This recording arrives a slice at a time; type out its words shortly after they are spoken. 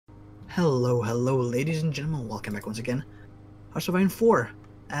Hello, ladies and gentlemen. Welcome back once again. Hearts of Iron 4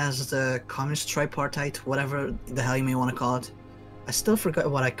 as the communist tripartite, whatever the hell you may want to call it. I still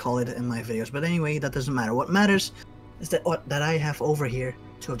forgot what I call it in my videos, but anyway, that doesn't matter. What matters is that I have over here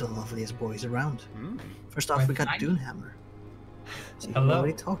two of the loveliest boys around. First off, we got Doonhamer. So Hello.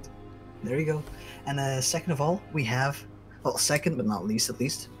 already talked. There you go. And second of all, we have, well, second but not least,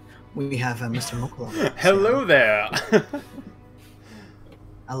 we have Mr. Mokola. Hello there.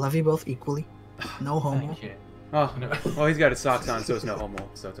 I love you both equally. No homo. Thank you. Oh, well, he's got his socks on, so it's no homo,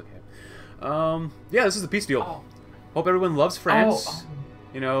 so it's okay. Yeah, this is the peace deal. Oh. Hope everyone loves France.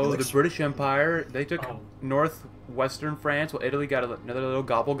 You know, Alex. the British Empire, they took northwestern France, while Italy got another little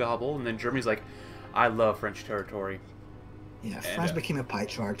gobble, and then Germany's like, I love French territory. Yeah, France became a pie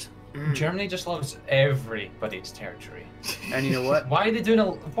chart. Germany just loves everybody's territory. And you know what? Why are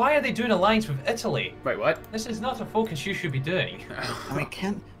they doing alliance with Italy? Wait, what? This is not a focus you should be doing. I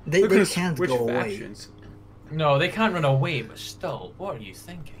mean, they can't go away. Factions. No, they can't run away, but still, what are you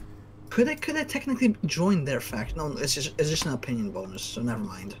thinking? Could they technically join their faction? No, it's just an opinion bonus, so never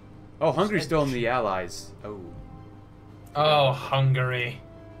mind. Oh, Hungary's still in the Allies. Oh. Oh, Hungary.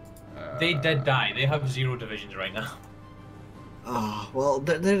 They did die. They have 0 divisions right now. Oh, well,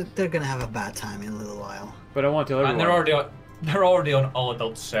 they're gonna have a bad time in a little while. But I want to tell everyone. And they're already on all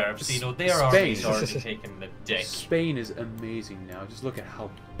adult serfs. So, you know, they are already Spain. already taking the dick. Spain is amazing now. Just look at how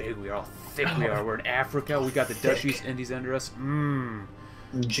big we are, how thick we are. We're in Africa. We got the Dutch East Indies under us.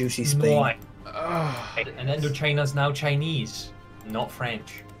 Juicy Spain. Why? And Indochina's now Chinese, not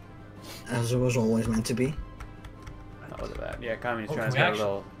French. As it was always meant to be. Oh, look at that. Yeah, Communist Oh, China's can we got a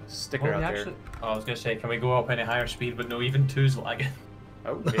little sticker out there. I was gonna say, can we go up any higher speed? But no, even 2's lagging.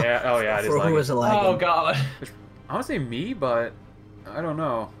 Oh yeah, it is For who is it lagging? Oh god. I want to say me, but I don't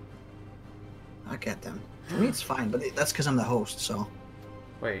know. I get them. For me, it's fine, but that's because I'm the host, so.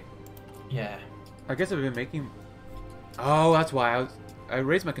 Wait, Yeah. I guess I've been making. Oh, that's why I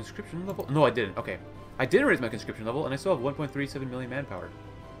raised my conscription level. No, I didn't. Okay, I didn't raise my conscription level, and I still have 1.37 million manpower.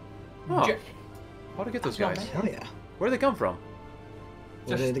 Huh. How'd I get those That's guys? not Hell yeah. Where did they come from?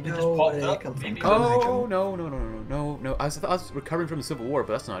 Where did they Just go? popped Where did they up, come from? maybe. Oh no! I was recovering from the Civil War,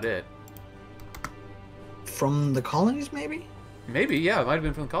 but that's not it. From the colonies, maybe? Maybe, yeah, it might have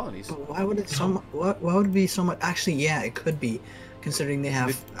been from the colonies. But why would it why would it be so much? Actually, yeah, it could be, considering they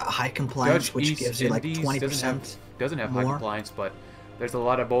have a high compliance, Dutch which East gives you like Indies 20%. doesn't have high more. compliance, but there's a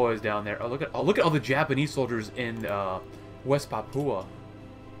lot of boys down there. Oh, look at all the Japanese soldiers in West Papua.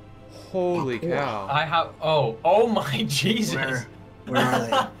 Holy Papua. cow! I have. Oh my Jesus. Where are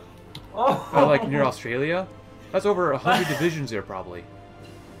they? Oh, like near Australia? That's over 100 divisions there, probably.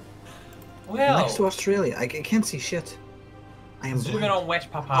 Well, Next to Australia. I can't see shit. I am zoom in blind. on West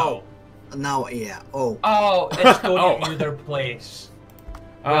Papua. Now, yeah. Oh. Oh, Estonia knew their place.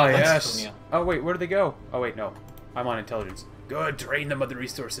 Oh, Well, yes. Estonia. Oh, wait, where did they go? Oh, wait, no. I'm on intelligence. Good, drain them of the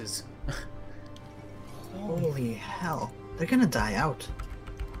resources. Holy hell. They're gonna die out.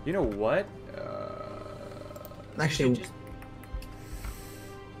 You know what? Actually,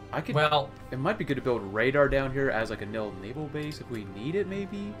 I could. Well, It might be good to build radar down here as like a naval base if we need it,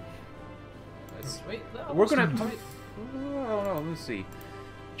 maybe. wait, no, We're gonna. listen, I don't know. Let's see.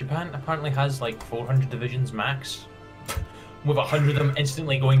 Japan apparently has like 400 divisions max, with 100 of them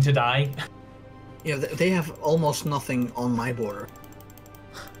instantly going to die. yeah, they have almost nothing on my border.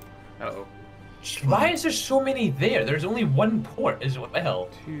 Uh-oh. Just Why fine. is there so many there? There's only one port as well.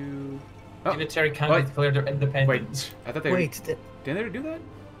 Two. Oh, Unitary Canada what? declared their independence. I thought they. Wait, Didn't they do that?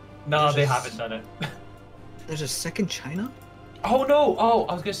 No, There's they a- haven't done it. there's a second China? Oh no! Oh,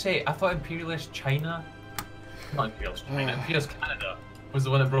 I was gonna say, I thought Imperialist China. Not Imperialist China. Imperialist Canada was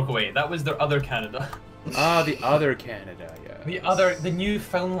the one that broke away. That was their other Canada. Ah, the other Canada, yeah. The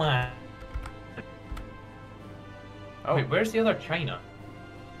Newfoundland. Oh, Wait, where's the other China?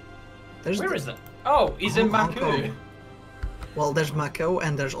 There's Where is it? Oh, he's in Hong Macau. Kong. Well, there's Macau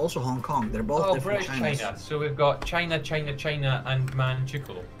and there's also Hong Kong. They're both Oh, different British Chinas. China. So we've got China, and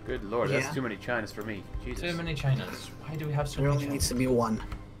Manchukuo. good lord, Yeah. that's too many Chinas for me. Jesus. Too many Chinas. Why do we have so There many only Chinas? needs to be one,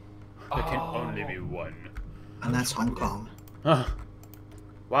 There can only be one. and that's Hong Kong. Huh.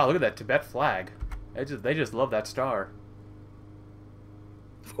 Wow, look at that Tibet flag. They just love that star.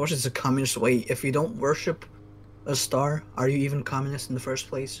 Of course, it's a communist way. If you don't worship a star, are you even communist in the first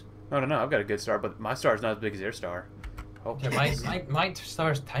place? I don't know. I've got a good star, but my star is not as big as their star. Oh, Yeah, my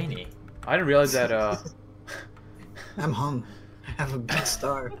star's tiny. I didn't realize that. I'm hung. I have a big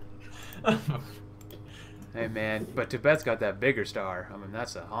star. Hey man, but Tibet's got that bigger star. I mean,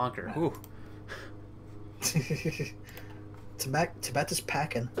 that's a honker. Whew. Tibet is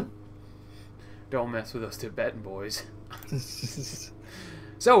packing. Don't mess with those Tibetan boys.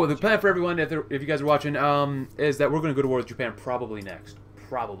 So the plan for everyone, if you guys are watching, is that we're going to go to war with Japan probably next.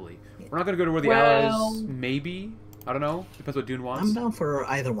 Probably. We're not going to go to war with the Allies. Maybe. I don't know. Depends what Dune wants. I'm down for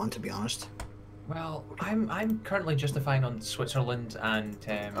either one, to be honest. Well, I'm currently justifying on Switzerland and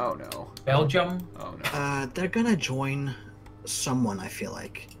oh no. Belgium. Oh no. They're gonna join someone, I feel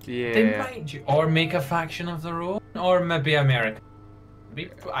like. Yeah. They might, or make a faction of their own, or maybe America.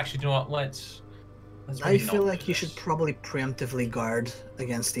 Actually, you know what? Let's I feel like you should probably preemptively guard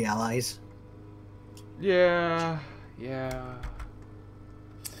against the Allies. Yeah. Yeah.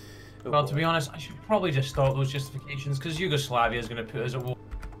 Well, to be honest, I should probably just stop those justifications because Yugoslavia is going to put us at war.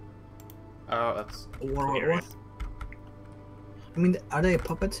 Oh, that's. War. I mean, are they a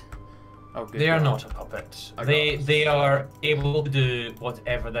puppet? Oh, good. They are not a puppet. They are able to do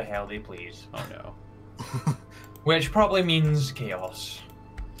whatever the hell they please. Oh no. Which probably means chaos.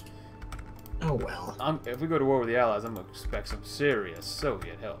 Oh well. If we go to war with the Allies, I'm gonna expect some serious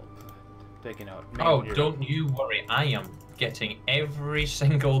Soviet help. Taking out. Oh, don't you worry. I am getting every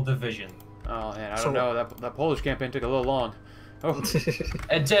single division. Oh man, I don't know. That Polish campaign took a little long. Oh.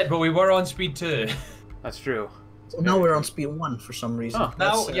 It did, but we were on speed 2. That's true. So now we're on speed 1 for some reason. Oh.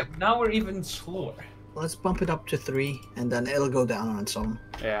 Now we're even slower. Let's bump it up to 3, and then it'll go down on its own.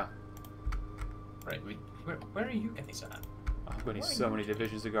 Yeah. Right, where are you guys at? Oh, I'm gonna need so many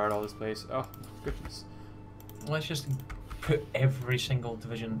divisions to guard all this place. Oh, goodness. Let's just put every single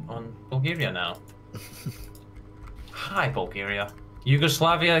division on Bulgaria now. Hi, Bulgaria.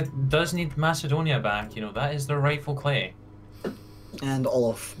 Yugoslavia does need Macedonia back. You know, that is their rightful clay. And all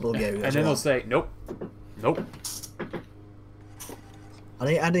of Bulgaria. And then they'll say, nope. Nope. Are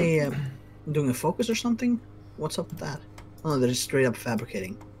they doing a focus or something? What's up with that? Oh, they're just straight up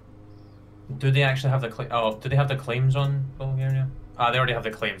fabricating. Do they actually have the do they have the claims on Bulgaria? They already have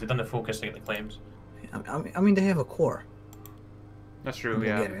the claims. They've done the focus to get the claims. I mean, they have a core. That's true.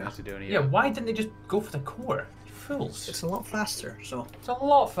 Yeah, Macedonia. Yeah. Why didn't they just go for the core? You fools. It's a lot faster. So. It's a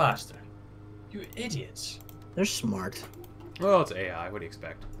lot faster. You idiots. They're smart. Well, it's AI. What do you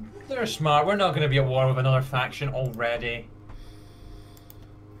expect? They're smart. We're not going to be at war with another faction already.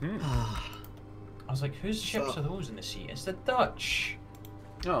 I was like, whose ships are those in the sea? It's the Dutch.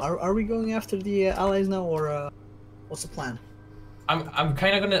 Oh. Are we going after the Allies now, or what's the plan? I'm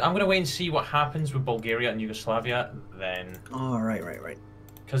kind of gonna wait and see what happens with Bulgaria and Yugoslavia then. Oh, right.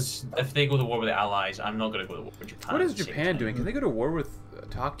 Because if they go to war with the Allies, I'm not gonna go to war with Japan. What is Japan doing? Can they go to war with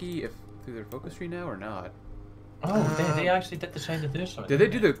Taki through their focus tree now or not? Oh, they actually did decide to do something. Did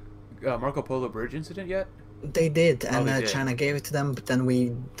they do the Marco Polo Bridge incident yet? They did, and they did. China gave it to them, but then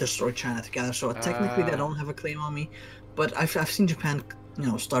we destroyed China together. So technically, they don't have a claim on me. But I've seen Japan,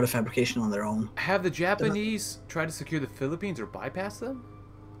 start a fabrication on their own. Have the Japanese tried to secure the Philippines or bypass them?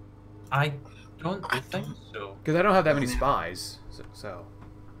 I don't think so. Because I don't have that many spies, so.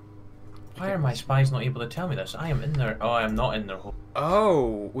 Why are my spies not able to tell me this? I am in there. Oh, I am not in their hole.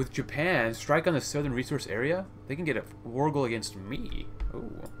 Oh, with Japan, strike on the southern resource area? They can get a war goal against me. Oh.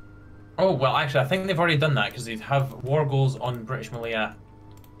 Oh, well, actually, I think they've already done that because they have war goals on British Malaya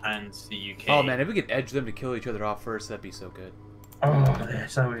and the UK. Oh, man, if we could edge them to kill each other off first, that'd be so good. Oh,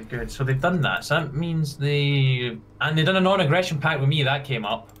 yes, that would be good. So they've done that. So that means they've done a non-aggression pact with me. That came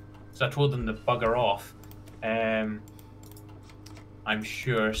up. So I told them to bugger off. I'm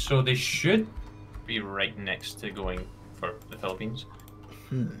sure. So they should be right next to going for the Philippines.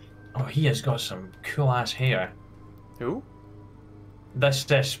 Oh, he has got some cool-ass hair. Who? This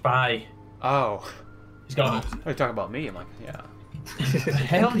spy. Oh. He's got... Oh, you're talking about me? I'm like, yeah.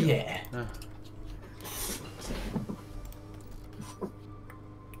 Hell yeah.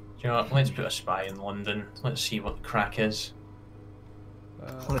 You know what? Let's put a spy in London. Let's see what the crack is.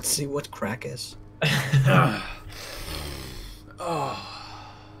 Let's see what crack is. Oh.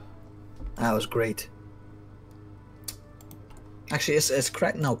 That was great. Actually, it's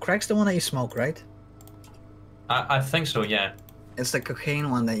crack. No, crack's the one that you smoke, right? I think so, yeah. It's the cocaine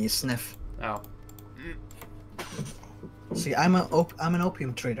one that you sniff. Oh. See, I'm an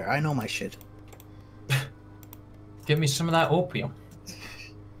opium trader. I know my shit. Give me some of that opium.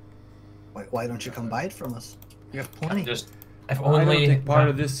 Why don't you come buy it from us? You have plenty. If I only don't take part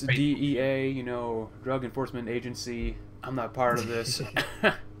of this DEA, Drug Enforcement Agency. I'm not part of this.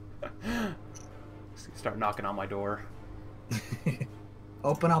 Start knocking on my door.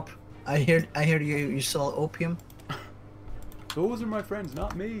 Open up. I hear you sell opium. Those are my friends,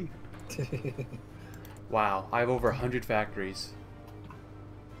 not me. Wow, I have over 100 factories.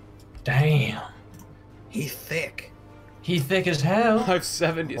 Damn. He's thick. He's thick as hell. I have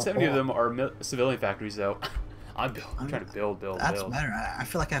 70 of them are civilian factories, though. I'm trying to build. That's better. I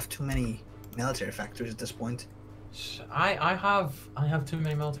feel like I have too many military factories at this point. I have too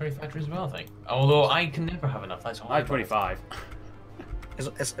many military factories as well, I think. Although I can never have enough. That's all I have 25.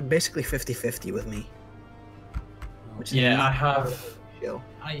 It's basically 50-50 with me. Which is Yeah, not I have. chill.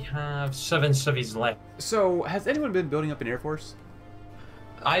 I have 7 civvies left. So, has anyone been building up an air force?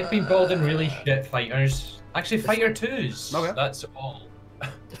 I've been building really shit fighters. Actually, fighter 2s. Okay. That's all.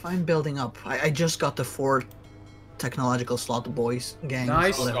 Define building up. I just got the 4 technological slot boys gang.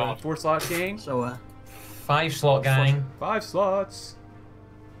 Nice. whatever. God. 4 slot gang. So 5 slot gang. 5 slots.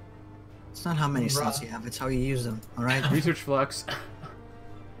 it's not how many slots you have, it's how you use them. All right. Research flex.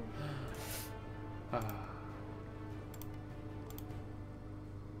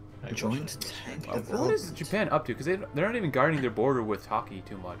 Joint tank What is development. Japan up to? Because they're not even guarding their border with Taki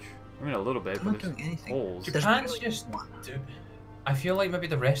too much. I mean, a little bit, They're but not there's doing anything. holes. There's Japan's barely just. one. I feel like maybe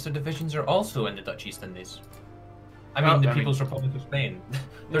the rest of the divisions are also in the Dutch East Indies. I Well, mean, the I mean- People's Republic of Spain.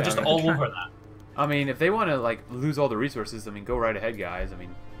 They're Yeah, just I mean- all over that. I mean, if they want to like lose all the resources, I mean, go right ahead, guys. I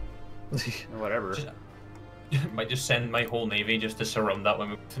mean, whatever. Might just send my whole navy just to surround that when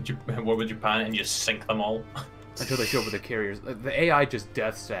we war with Japan and just sink them all. Until they show up with the carriers. The AI just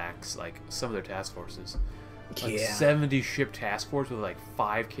death stacks like some of their task forces. Like Yeah. 70 ship task force with like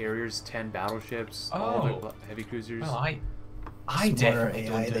 5 carriers, 10 battleships, all Oh. the heavy cruisers. Well, I Smarter definitely AI,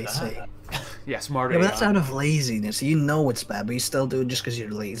 don't do they that. say. Yeah, smarter Yeah, but AI. that's out of laziness. You know it's bad, but you still do it just because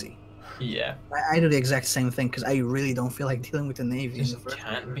you're lazy. Yeah, I do the exact same thing because I really don't feel like dealing with the Navy. in just the first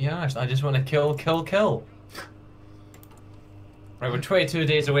can't be arsed. I just want to kill, kill, kill. Right, we're 22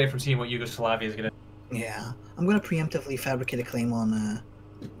 days away from seeing what Yugoslavia is gonna. Yeah, I'm gonna preemptively fabricate a claim on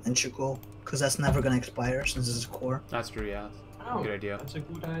Enchuko because that's never gonna expire since it's a core. That's true, yeah. Oh, Good idea. That's a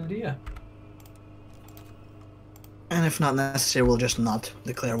good idea. And if not necessary, we'll just not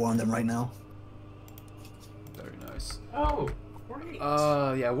declare war on them right now. Very nice. Oh, great.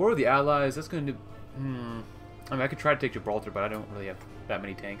 Yeah, War with the Allies, that's going to... I mean, I could try to take Gibraltar, but I don't really have that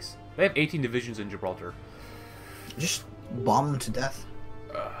many tanks. They have 18 divisions in Gibraltar. Just bomb them to death.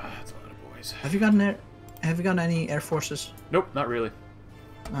 That's a lot of boys. Have you gotten any air forces? Nope, not really.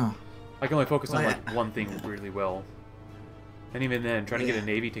 Oh, I can only focus on Well, like one thing really well. And even then, trying to get Yeah. a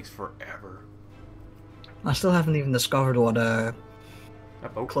navy takes forever. I still haven't even discovered what A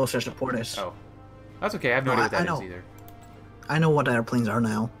boat? closer support is. Oh. That's okay, I have no No, idea what I that is know. either. I know what airplanes are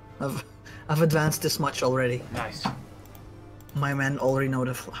now. I've advanced this much already. Nice. My men already know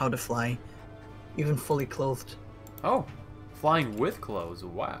how to fly, even fully clothed. Oh, flying with clothes,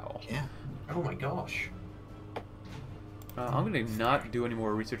 wow. Yeah. Oh my gosh. I'm gonna not do any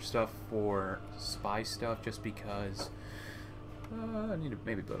more research stuff for spy stuff just because I need to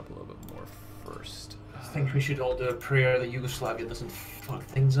maybe build up a little bit more first. I think we should all do a prayer that Yugoslavia doesn't fuck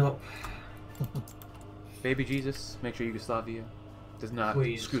things up. Baby Jesus, make sure Yugoslavia does not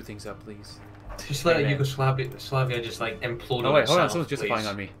Please. screw things up, please. Just let Amen. Yugoslavia just like implode. Oh wait, hold on, itself, someone's justifying please.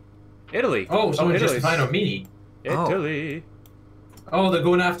 on me. Italy. Oh, someone's Italy's- justifying on me. Italy. Oh, they're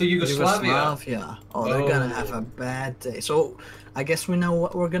going after Yugoslavia. Yugoslavia. Oh, they're gonna Oh. have a bad day. So, I guess we know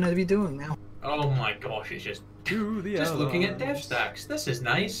what we're gonna be doing now. Oh my gosh, it's just To the looking at dev Allies. stacks. This is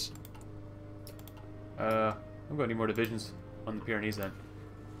nice. I'm gonna need more divisions on the Pyrenees then.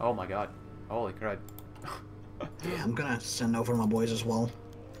 Oh my god. Holy crap. Yeah, I'm gonna send over my boys as well.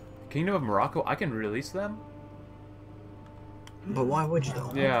 Kingdom of Morocco, I can release them? But why would you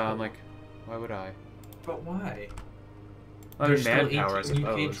though? Yeah, I'm like, why would I? But why? Well, there's still manpower, I 18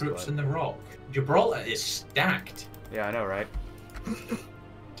 suppose. UK troops but- in the rock. Gibraltar is stacked. Yeah, I know, right?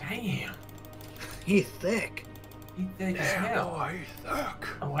 Damn. He's thick. He thick as hell. Look.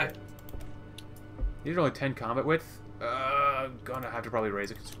 Oh, I... These are only 10 combat width. I'm gonna have to probably raise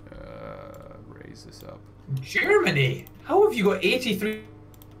this up. Germany! How have you got 83?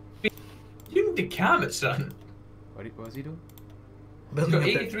 You need to calm it, son. What was he doing? He's Building got up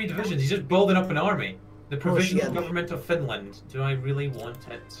their- 83 divisions. He's just building up an army. The provisional shit. government of Finland. Do I really want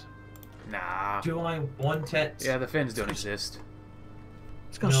it? Nah. Do I want it? Yeah, the Finns don't exist.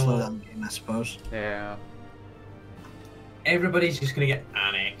 It's gonna No. slow down the game, I suppose. Yeah. Everybody's just gonna get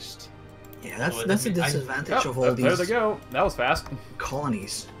annexed. Yeah, that's Oh, that's the I- disadvantage of all Oh, there they these go. That was fast.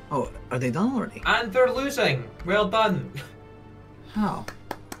 colonies. Oh, are they done already? And they're losing. Well done. How?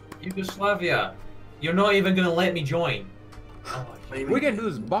 Yugoslavia. You're not even gonna let me join. Oh, What do you We mean? can do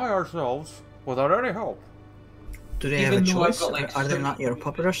this by ourselves without any help. Do they have a Even though I've choice? got, like, Are they not your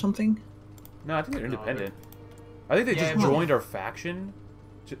puppet or something? No, I think they're No, independent. I think they Yeah, just but- joined our faction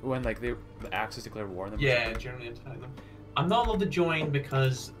when like the Axis declared war on them. yeah, generally attack them. I'm not allowed to join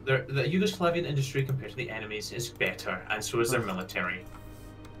because the Yugoslavian industry compared to the enemies is better, and so is their military.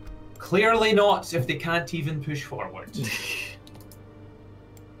 Clearly not if they can't even push forward.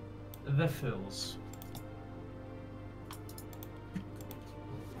 The fools.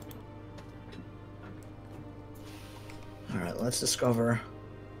 Alright, let's discover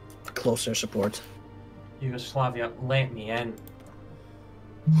closer support. Yugoslavia, let me in.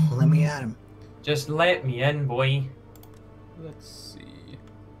 Let me at him. Just let me in, boy. Let's see.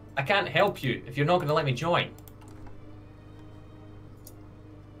 I can't help you if you're not going to let me join.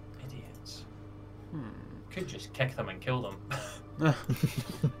 Idiots. Could just kick them and kill them.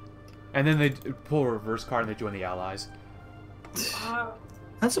 And then they pull a reverse card and they join the Allies.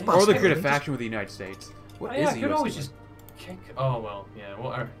 That's a Or possibility. they create a faction with the United States. What is yeah, the could USSR? always just kick. Oh well, yeah.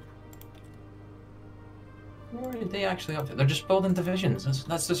 What are they actually up to? They're just building divisions.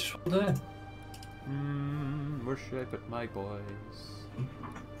 That's just what they do. Where should I put my boys?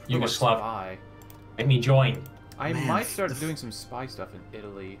 Yugoslavia. Let me join. I Man, might start doing some spy stuff in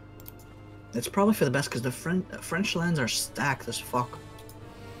Italy. It's probably for the best because the French lands are stacked as fuck.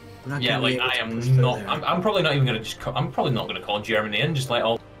 We're not Yeah, gonna be like able I to push am through not. there. I'm probably not even gonna just. I'm probably not gonna call Germany in. Just let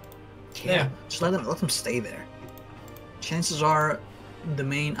all. Yeah, just let them stay there. Chances are, the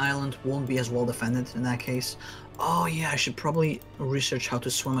main island won't be as well defended in that case. Oh yeah, I should probably research how to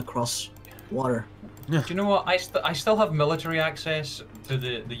swim across water. Do you know what? I still have military access to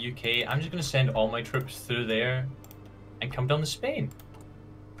the UK. I'm just gonna send all my troops through there, and come down to Spain.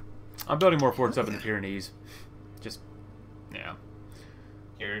 I'm building more forts up in the Pyrenees. Just, yeah.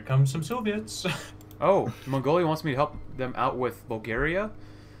 Here comes some Soviets. Oh, Mongolia wants me to help them out with Bulgaria?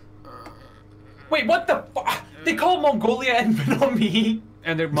 Wait, what the fuck? They call Mongolia in, but not me.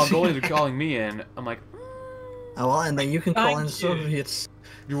 And the Mongolians are calling me in. I'm like, Oh well, and then you can call in Thank you. Soviets.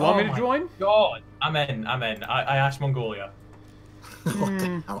 you want me to my join? God, I'm in. I asked Mongolia. What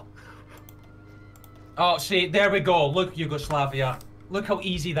the hell? Oh, see, there we go. Look, Yugoslavia. Look how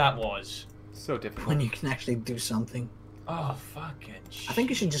easy that was. So difficult. When you can actually do something. Oh, fucking shit. I think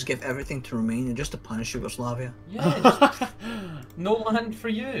you should just give everything to Romania just to punish Yugoslavia. Yeah, just no land for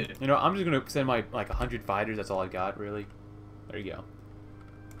you. You know, I'm just gonna send my like 100 fighters. That's all I got, really. There you go.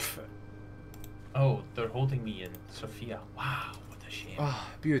 Oh, they're holding me in Sofia. Wow, what a shame. Ah,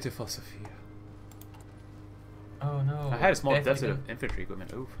 beautiful Sophia. Oh no. I had a small Definitely deficit of infantry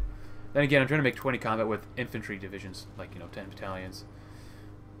equipment. Oof. Then again, I'm trying to make 20 combat with infantry divisions, like 10 battalions.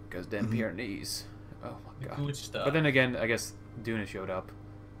 Because then Pyrenees. Oh my god. good stuff. But then again, I guess Duna showed up.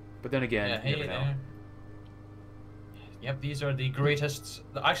 But then again, yeah, you hey never know. there. Yep, these are the greatest.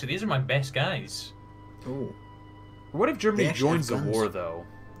 Actually, these are my best guys. Ooh. What if Germany They actually joins the have guns. war, though?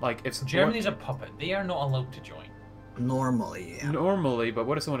 Like, if Germany's a puppet. They are not allowed to join. Normally, yeah. normally, but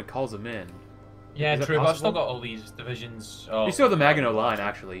what if someone calls them in? Yeah, Is that true. But I've still possible? got all these divisions. Oh, You still have the Maginot Line,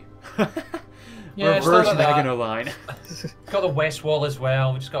 actually. Yeah, still Reverse got that. Maginot Line. Got the West Wall as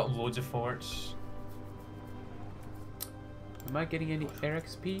well. We just got loads of forts. Am I getting any air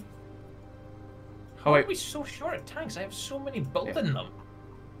XP? How Oh, wait. are we so short of tanks? I have so many building them.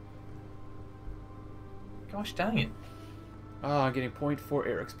 Gosh dang it. Oh, I'm getting 0.4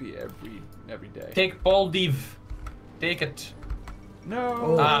 air XP every day. Take Baldiv. Take it. No!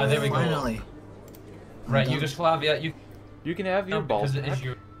 Oh, Ah, there we go. finally. Right, done. Yugoslavia. You can have your No, balls because it is back.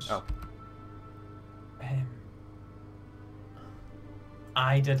 yours. Oh.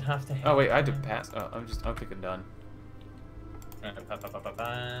 I did have to. Oh, wait, I had to pass. Oh, I'm clicking done.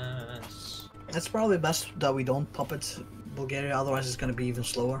 It's probably best that we don't puppet Bulgaria, otherwise it's gonna be even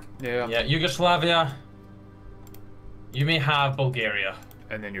slower. Yeah. Yeah, Yugoslavia. You may have Bulgaria.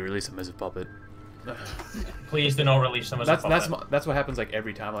 And then you release them as a puppet. Please do not release them as a puppet. That's what happens like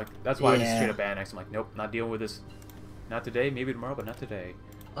every time. Like that's why I just Yeah. straight up annex. I'm like, nope, not dealing with this. Not today. Maybe tomorrow, but not today.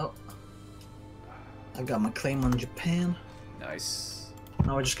 Oh. I got my claim on Japan. Nice.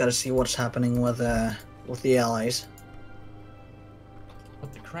 Now we just gotta see what's happening with the allies.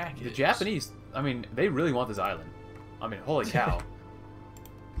 What the crack is? The Japanese. I mean, they really want this island. I mean, holy cow.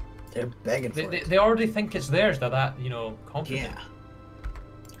 They're begging for it. They already think it's theirs. They're that confident. Yeah.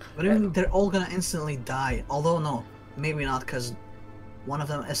 But even they're all gonna instantly die. Although no, maybe not, because one of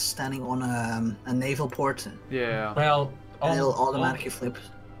them is standing on a naval port, Yeah. Well, and it'll automatically flip.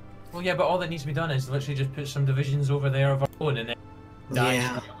 Well, yeah, but all that needs to be done is literally just put some divisions over there of our own, and then die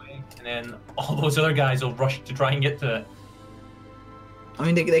Yeah. straight away, and then all those other guys will rush to try and get to it. I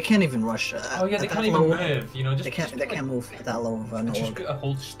mean, they can't even rush. Oh yeah, at they that can't even low- move. Just They can't move at that low of an Just org. put a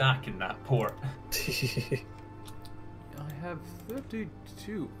whole stack in that port. I have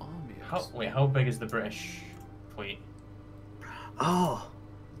 32 armies. How big is the British fleet? Oh,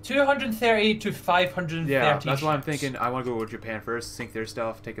 230 to 530. Yeah, that's why I'm thinking I want to go with Japan first, sink their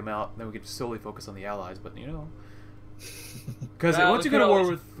stuff, take them out, then we can solely focus on the Allies. But because Well, once we you go could to war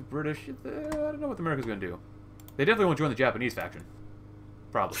always- with the British, I don't know what America's going to do. They definitely won't join the Japanese faction.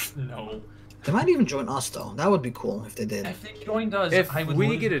 Probably. No. they might even join us though. That would be cool if they did. If they joined us, If I would we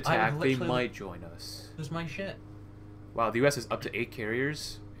lose, get I attacked, would they literally might join us. lose my shit. Wow, the U.S. is up to 8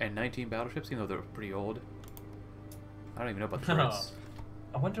 carriers and 19 battleships, even though they're pretty old. I don't even know about the turrets.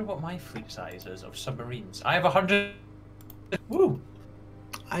 I wonder what my fleet size is of submarines. I have 100. Woo!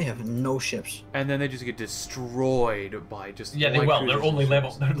 I have no ships. And then they just get destroyed by just Yeah, they light will. cruisers They're only and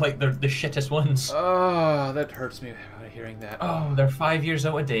level. ships. They're the shittest ones. Oh, that hurts me hearing that. Oh, they're 5 years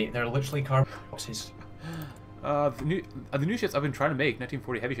out of date. They're literally car boxes. The new ships I've been trying to make,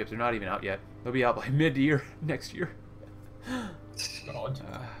 1940 heavy ships, they're not even out yet. They'll be out by mid-year next year. God.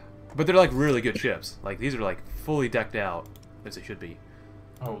 But they're like really good ships. Like these are like fully decked out, as they should be.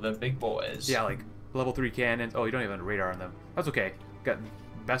 Oh, the big boys. Yeah, like level 3 cannons. Oh, you don't even have a radar on them. That's okay. Got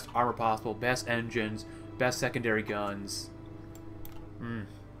best armor possible, best engines, best secondary guns.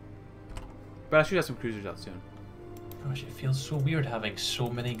 But I should have some cruisers out soon. Gosh, it feels so weird having so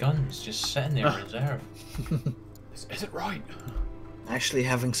many guns just sitting there in reserve. This isn't right. Actually,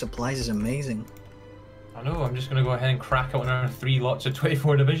 having supplies is amazing. I know, I'm just gonna go ahead and crack out another 3 lots of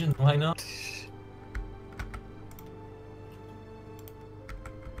 24 divisions. Why not?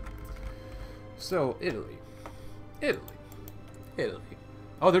 So, Italy.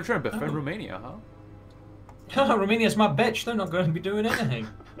 Oh, they're trying to befriend Oh. Romania, huh? Romania's my bitch. They're not going to be doing anything.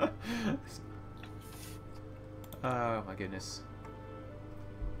 Oh my goodness.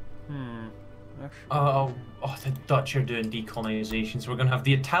 Actually, Oh, the Dutch are doing decolonization, so we're going to have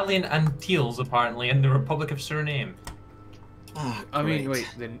the Italian Antilles, apparently, and the Republic of Suriname. Ah, I mean, great.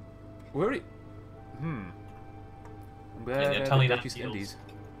 wait, then where? I'm glad Yeah, I the have Italian the Dutch East Antilles. Indies.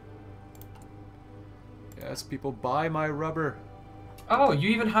 Yes, people buy my rubber. Oh, you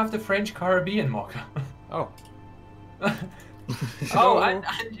even have the French Caribbean, Mocha. Oh. Oh, and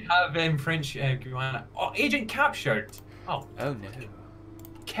you have French Guyana. Oh, agent captured. Oh, Oh no.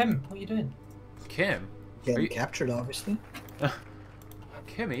 Kim, what are you doing? Kim? Getting you- captured, obviously.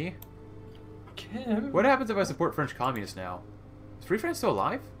 Kimmy? Kim? What happens if I support French communists now? Is Free France still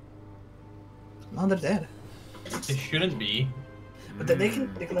alive? No, they're dead. They shouldn't be. But they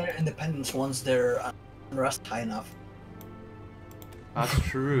can declare independence once their unrest high enough. That's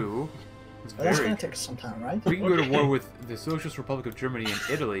true. It's But that's very gonna take some time, right? We can go to war with the Socialist Republic of Germany and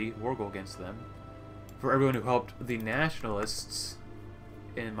Italy, war goal against them. For everyone who helped the nationalists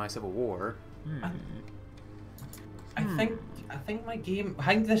in my civil war. I think my game. I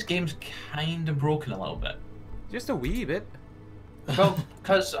think this game's kind of broken a little bit. Just a wee bit. Well,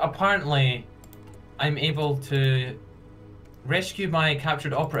 because apparently, I'm able to rescue my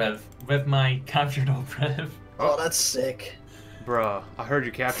captured operative with my captured operative. Oh, that's sick. Bruh, I heard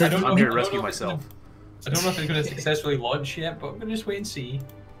you I captured. don't I'm know- here I to don't rescue know if it's myself. I don't know if it's going to successfully launch yet, but I'm going to just wait and see.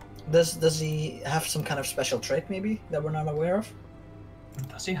 Does he have some kind of special trait, maybe, that we're not aware of?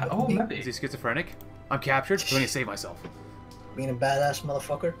 Does he have? Oh, maybe. Is he schizophrenic? I'm captured. I'm going to save myself. Being a badass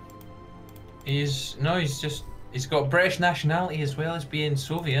motherfucker? He's got British nationality as well as being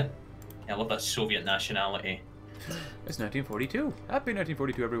Soviet. Yeah, I love that Soviet nationality. It's 1942. Happy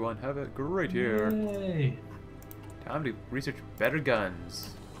 1942, everyone. Have a great year. Yay. Time to research better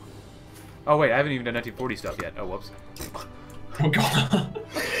guns. Oh wait, I haven't even done 1940 stuff yet. Oh whoops. Oh god.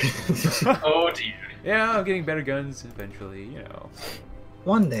 Oh dear. Yeah, I'm getting better guns eventually. You know.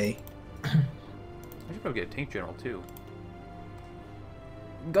 One day. I should probably get a tank general too.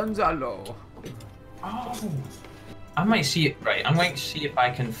 Gonzalo. Oh. I might see it. Right, I might see if I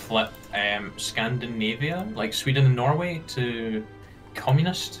can flip Scandinavia, like Sweden and Norway, to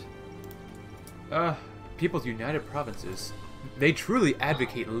communist. People's United Provinces. They truly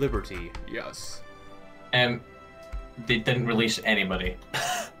advocate liberty. Yes. They didn't release anybody.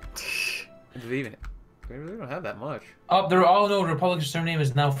 Do they even? They really don't have that much. Oh, they're all no. Republic of Suriname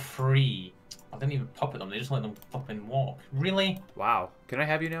is now free. I didn't even puppet them. They just let them fucking walk. Really? Wow. Can I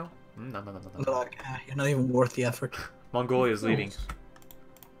have you now? No. But like, you're not even worth the effort. Mongolia is leaving.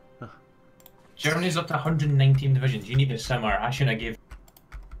 Germany's up to 119 divisions. You need a simmer. I shouldn't have given.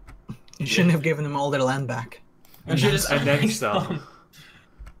 You shouldn't have given them all their land back. I should have And then annexed some. them.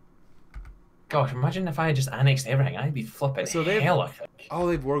 Gosh, imagine if I had just annexed everything. I'd be flipping So they've- hell, I think. Oh,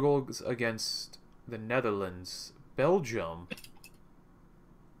 they've war goals against the Netherlands, Belgium,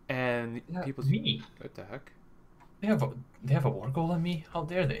 and Yeah, people's. me. What the heck? They have a war goal on me? How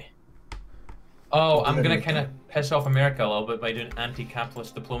dare they? Oh, I'm gonna kind of piss off America a little bit by doing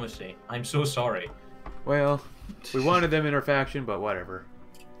anti-capitalist diplomacy. I'm so sorry. Well, we wanted them in our faction, but whatever.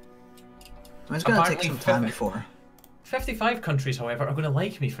 It's gonna take Apparently some time before. 55 countries, however, are gonna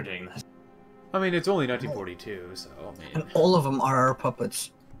like me for doing this. I mean, it's only 1942, so I mean. And all of them are our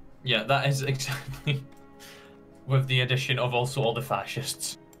puppets. Yeah, that is exactly with the addition of also all the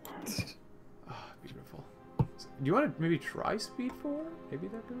fascists. Ah, beautiful. Do you want to maybe try Speed 4? Maybe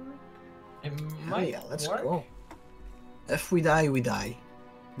that could work? It Hell might yeah, let's work. go. If we die, we die.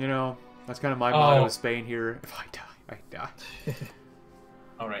 You know, that's kind of my motto with Spain here. If I die, I die.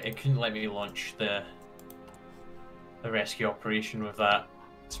 Alright, it couldn't let me launch the rescue operation with that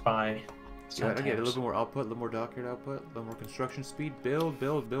spy. Yeah, I get a little bit more output, a little more dockyard output, a little more construction speed. Build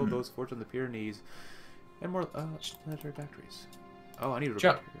those forts on the Pyrenees. And more military factories. Oh, I need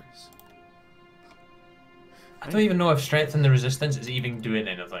factories. I don't even know if strengthen the resistance is even doing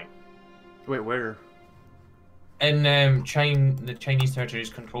anything. Wait, where? In the Chinese territories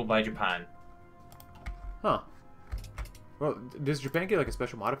controlled by Japan. Huh. Well, does Japan get like a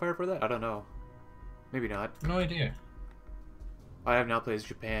special modifier for that? I don't know. Maybe not. No idea. I have not played as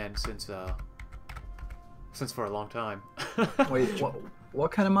Japan since for a long time. Wait,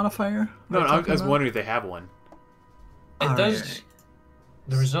 what kind of modifier? No, I was wondering if they have one. It does.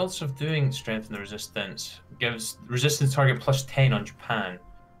 The results of doing strengthen the resistance gives resistance target +10 on Japan.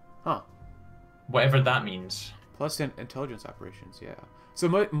 Huh. Whatever that means. Plus intelligence operations, yeah.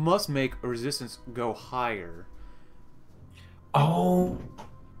 So it must make a resistance go higher. Oh,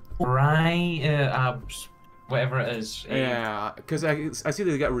 right. Whatever it is. Yeah, because I see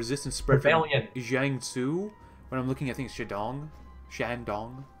that they got resistance spread Rebellion. from Jiangsu. When I'm looking, I think it's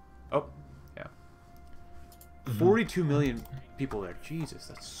Shandong. Oh, yeah. 42 million people there. Jesus,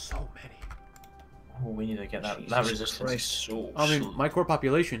 that's so many. Oh, we need to get that resistance. Christ. I mean, my core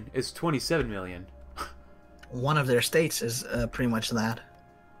population is 27 million. One of their states is pretty much that.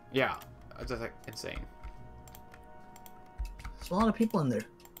 Yeah, that's like insane. There's a lot of people in there.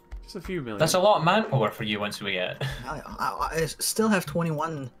 Just a few million. That's a lot of manpower for you once we get. I still have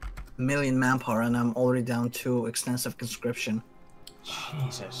 21 million manpower, and I'm already down to extensive conscription.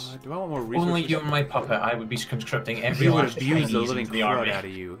 Jesus. Do I want more resources? Only you and my puppet, I would be conscripting every He would last abuse Chinese the living into the crud army. out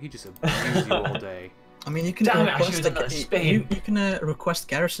of you. He just abused you all day. I mean, you can Damn it, I request should've done that in Spain. you can request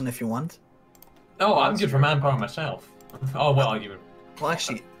garrison if you want. Oh, I'm good for manpower myself. Oh, well, you. Well,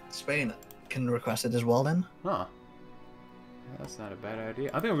 actually, Spain can request it as well then. Huh. That's not a bad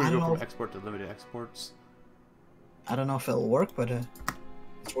idea. I think I'm going to go from export to limited exports. I don't know if it'll work, but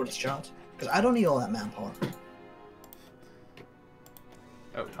it's worth a shot. Because I don't need all that manpower.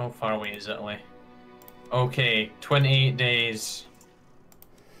 Oh. How far away is Italy? Okay, 28 days.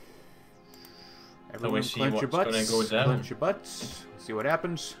 Everyone see clench your what's gonna butts. go down. Clench your butts. See what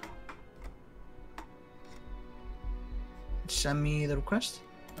happens. Send me the request.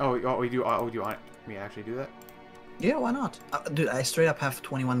 Oh, we do. Oh, do you want me to actually do that? Yeah, why not? Dude, I straight up have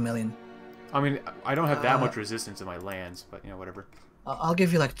 21 million. I mean, I don't have that much resistance in my lands, but you know, whatever. I'll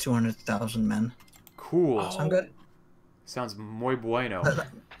give you like 200,000 men. Cool. Sound good? Sounds muy bueno. That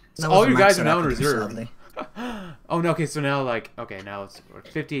So was all the you max guys are that I now in could do, reserve. sadly. Oh no, okay, so now now it's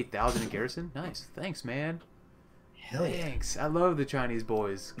 58,000 in garrison. Nice, thanks, man. Hell yeah. Thanks. I love the Chinese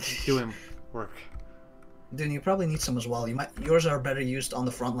boys doing work. Dude, you probably need some as well. Yours are better used on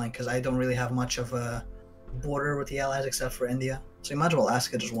the front line because I don't really have much of a border with the Allies except for India. So you might as well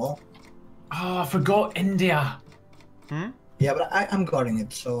ask it as well. Oh, I forgot India. Yeah, but I'm guarding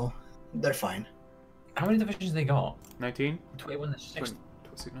it, so they're fine. How many divisions they got? 19? 21 to 6.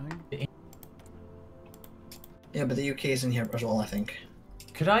 29? Yeah, but the UK is in here as well, I think.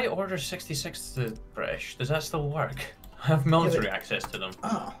 Could I order 66 to the British? Does that still work? I have military access to them.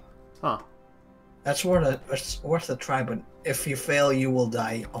 Oh. Huh. It's worth a try, but if you fail, you will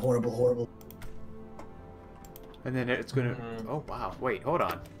die a horrible. And then it's gonna. Oh wow! Wait, hold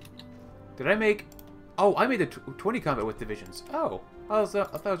on. Did I make? Oh, I made the 20 combat with divisions. Oh, I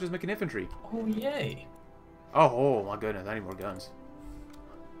thought I was just making infantry. Oh yay! Oh my goodness! I need more guns.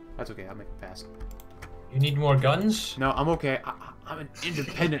 That's okay. I'll make it pass. You need more guns? No, I'm okay. I'm an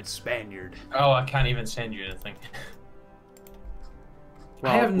independent Spaniard. Oh, I can't even send you anything.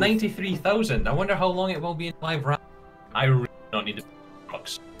 Well, I have 93,000. I wonder how long it will be in live round. I really don't need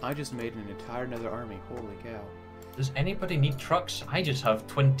trucks. I just made an entire another army. Holy cow! Does anybody need trucks? I just have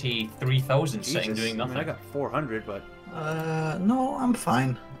 23,000 sitting doing nothing. I mean, I got 400, but. No, I'm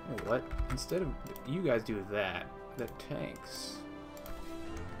fine. Wait, what? Instead of you guys do that, the tanks.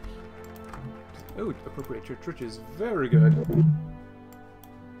 Oh, appropriate your churches. Very good.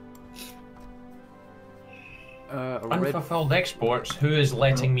 Unfulfilled exports. Who is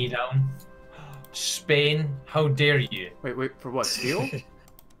letting me down? Spain. How dare you? Wait, for what? Steel?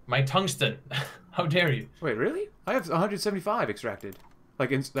 My tungsten. How dare you? Wait, really? I have 175 extracted,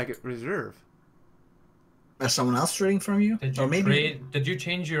 like in reserve. Is someone else trading from you? Did you or maybe trade? Did you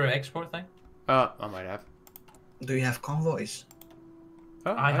change your export thing? I might have. do you have convoys?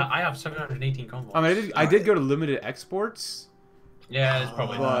 Oh, I have 718 convoys. I mean, I did go to limited exports. Yeah, it's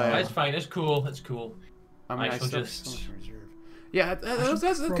probably But- not. It's fine. It's cool. It's cool. I mean, I shall still just- have so much in reserve. Yeah,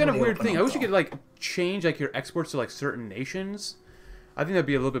 that's the kind of weird thing. I wish you could like change like your exports to like certain nations. I think that'd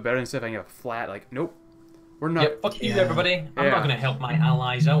be a little bit better instead of having a flat like. Nope, we're not. Yeah, fuck you, everybody. I'm not gonna help my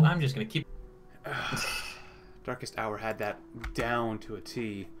allies out. I'm just gonna keep. Darkest Hour had that down to a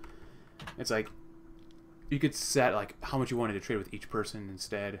T. It's like you could set like how much you wanted to trade with each person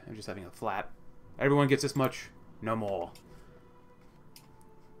instead of just having a flat. Everyone gets this much, no more.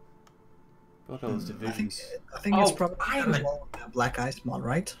 Look at those divisions. I think it's probably Black Ice mod,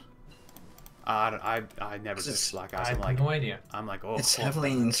 right? I never touched Black Ice. I have no idea. I'm like, oh. It's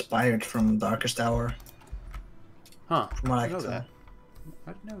heavily inspired from Darkest Hour. Huh. From what I know can that. tell.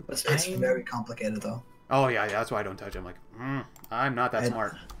 I didn't know that. It's very complicated though. Oh yeah, that's why I don't touch it. I'm like, I'm not that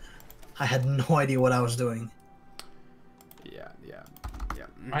smart. I had no idea what I was doing. Yeah.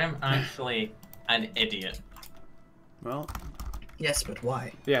 I am actually an idiot. Well. Yes, but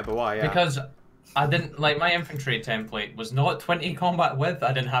why? Yeah, but why? Yeah. Because I didn't like my infantry template was not 20 combat width.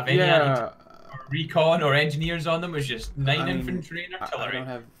 I didn't have any recon or engineers on them. It was just 9 infantry and artillery. I don't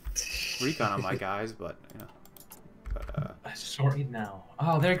have recon on my guys, but you know. Sorted now.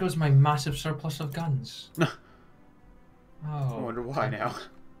 Oh, there goes my massive surplus of guns. Oh. I wonder why now.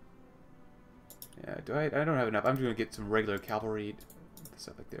 Yeah, I don't have enough. I'm just gonna get some regular cavalry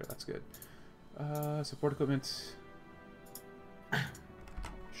stuff like there. That's good. Support equipment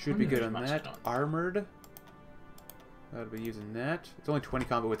should be good on that. Armored. I'll be using that. It's only 20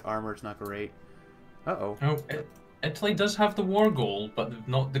 combat with armor. It's not great. Oh, Italy does have the war goal, but they've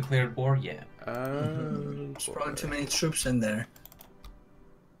not declared war yet. There's probably too many troops in there.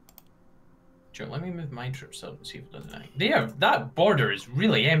 Joe, let me move my troops out and see if it does anything. That border is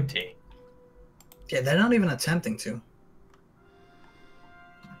really empty. Yeah, they're not even attempting to.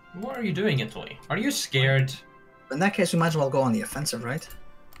 What are you doing, Italy? Are you scared? In that case, we might as well go on the offensive, right?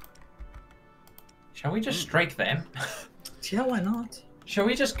 Shall we just strike them? Yeah, why not? Shall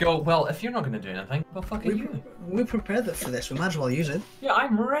we just go, well, if you're not going to do anything, well, fuck you. We prepared for this. We might as well use it. Yeah,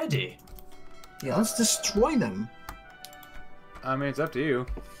 I'm ready. Yeah, let's destroy them. I mean, it's up to you.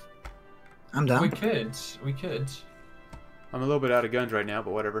 I'm down. We could. I'm a little bit out of guns right now,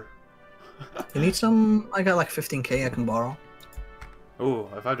 but whatever. You need some? I got like 15k I can borrow. Ooh,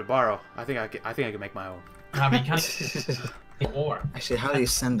 if I have to borrow, I think I can make my own. But you can't. War. Actually, how do you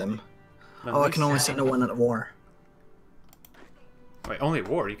send them? Oh, I can only send the one at war. Wait, only at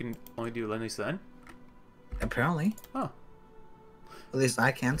war? You can only do Lend-Lease then? Apparently. Huh. At least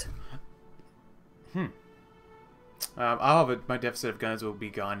I can't. I'll have my deficit of guns will be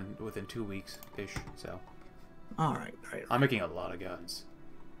gone within 2 weeks-ish, so. Alright. I'm making a lot of guns.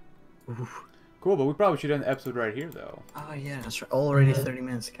 Oof. Cool, but we probably should end the episode right here, though. Oh, yeah, that's right. Already 30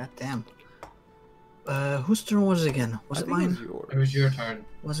 minutes. God damn. Whose turn was it again? Was it mine? It was your turn.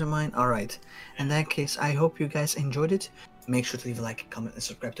 Was it mine? Alright. In that case, I hope you guys enjoyed it. Make sure to leave a like, comment, and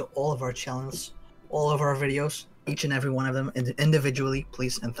subscribe to all of our channels, all of our videos, each and every one of them individually,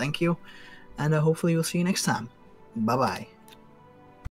 please and thank you. And hopefully we'll see you next time. Bye-bye.